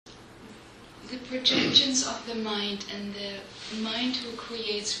the projections of the mind and the mind who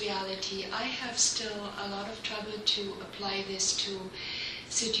creates reality, I have still a lot of trouble to apply this to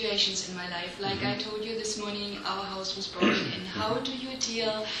situations in my life. Like I told you this morning, our house was broken in. How do you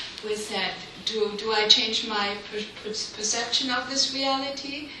deal with that? Do I change my perception of this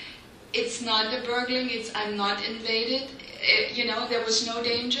reality? It's not a burgling, I'm not invaded, there was no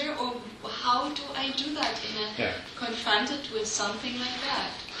danger, or how do I do that confronted with something like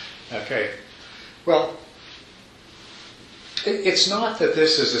that? Okay. Well, it's not that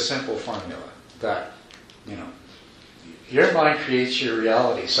this is a simple formula, that, your mind creates your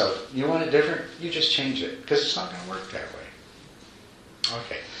reality, so you want it different, you just change it, because it's not going to work that way.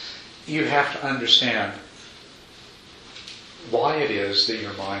 Okay. You have to understand why it is that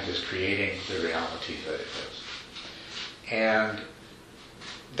your mind is creating the reality that it is. And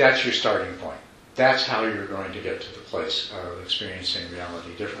that's your starting point. That's how you're going to get to the place of experiencing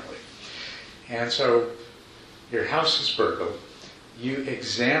reality differently. And so your house is burgled. You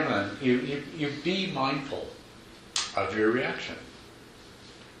examine, you be mindful of your reaction.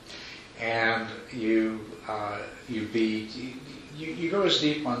 And you go as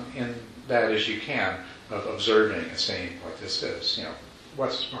deep in that as you can, of observing and saying what this is.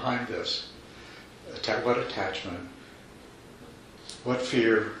 What's behind this? What attachment? What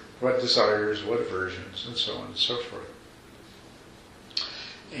fear? What desires? What aversions? And so on and so forth.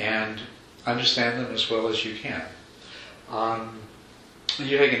 And understand them as well as you can.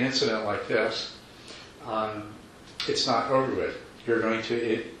 You take an incident like this, it's not over with. You're going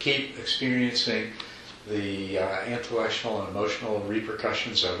to keep experiencing the intellectual and emotional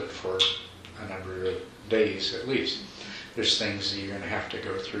repercussions of it for a number of days at least. There's things that you're going to have to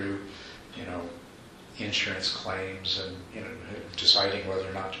go through, insurance claims and, deciding whether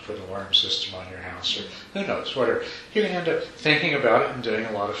or not to put an alarm system on your house, or who knows, whatever. You're going to end up thinking about it and doing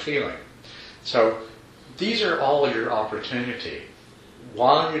a lot of feeling. So these are all your opportunity.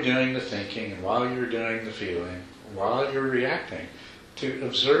 While you're doing the thinking and while you're doing the feeling, while you're reacting, to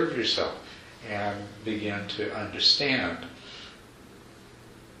observe yourself and begin to understand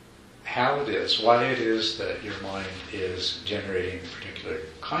how it is, why it is that your mind is generating the particular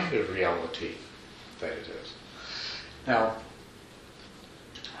kind of reality that it is. Now,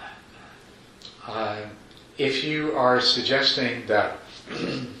 if you are suggesting that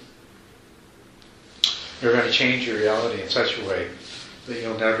you're going to change your reality in such a way that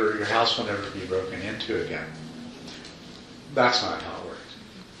your house will never be broken into again, that's not how it works.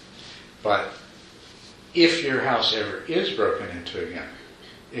 But if your house ever is broken into again,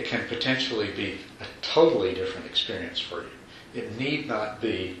 it can potentially be a totally different experience for you. It need not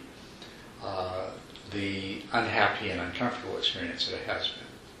be the unhappy and uncomfortable experience that it has been.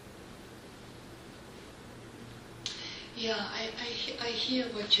 Yeah, I hear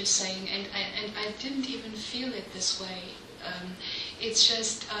what you're saying, and I didn't even feel it this way. It's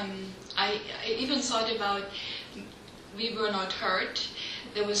just, I even thought about, we were not hurt,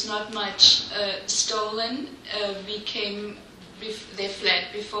 there was not much stolen, they fled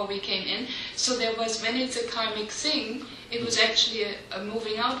before we came in. So there was, when it's a karmic thing, it was actually a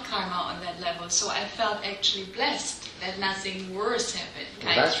moving out karma on that level. So I felt actually blessed that nothing worse happened.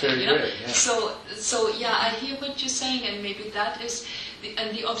 That's very good. Yeah. So yeah, I hear what you're saying, and maybe that is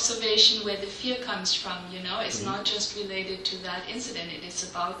the observation where the fear comes from. It's not just related to that incident. It is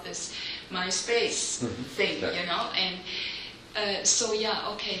about this my space thing. Yeah. And so yeah,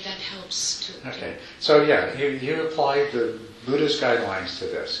 okay, that helps too. Okay, so yeah, you apply the Buddha's guidelines to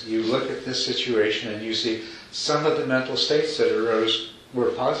this. You look at this situation and you see some of the mental states that arose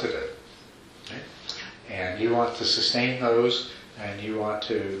were positive. Right? And you want to sustain those, and you want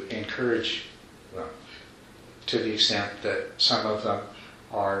to encourage, to the extent that some of them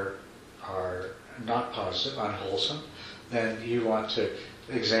are not positive, unwholesome, then you want to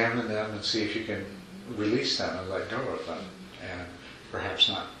examine them and see if you can release them and let go of them, and perhaps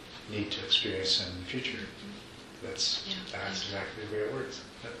not need to experience them in the future. That's exactly the way it works.